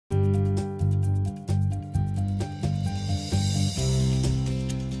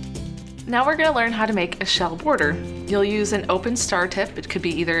Now we're going to learn how to make a shell border. You'll use an open star tip. It could be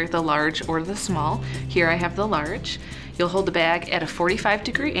either the large or the small. Here I have the large. You'll hold the bag at a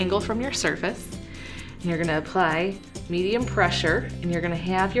 45-degree angle from your surface. And you're going to apply medium pressure, and you're going to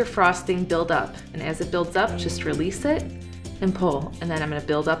have your frosting build up. And as it builds up, just release it and pull. And then I'm going to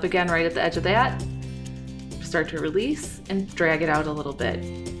build up again right at the edge of that. Start to release and drag it out a little bit.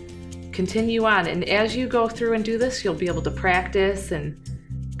 Continue on, and as you go through and do this, you'll be able to practice and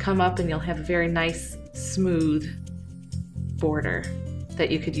come up, and you'll have a very nice smooth border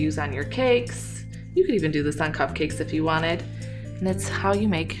that you could use on your cakes. You could even do this on cupcakes if you wanted, and that's how you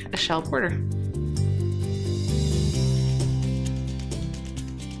make a shell border.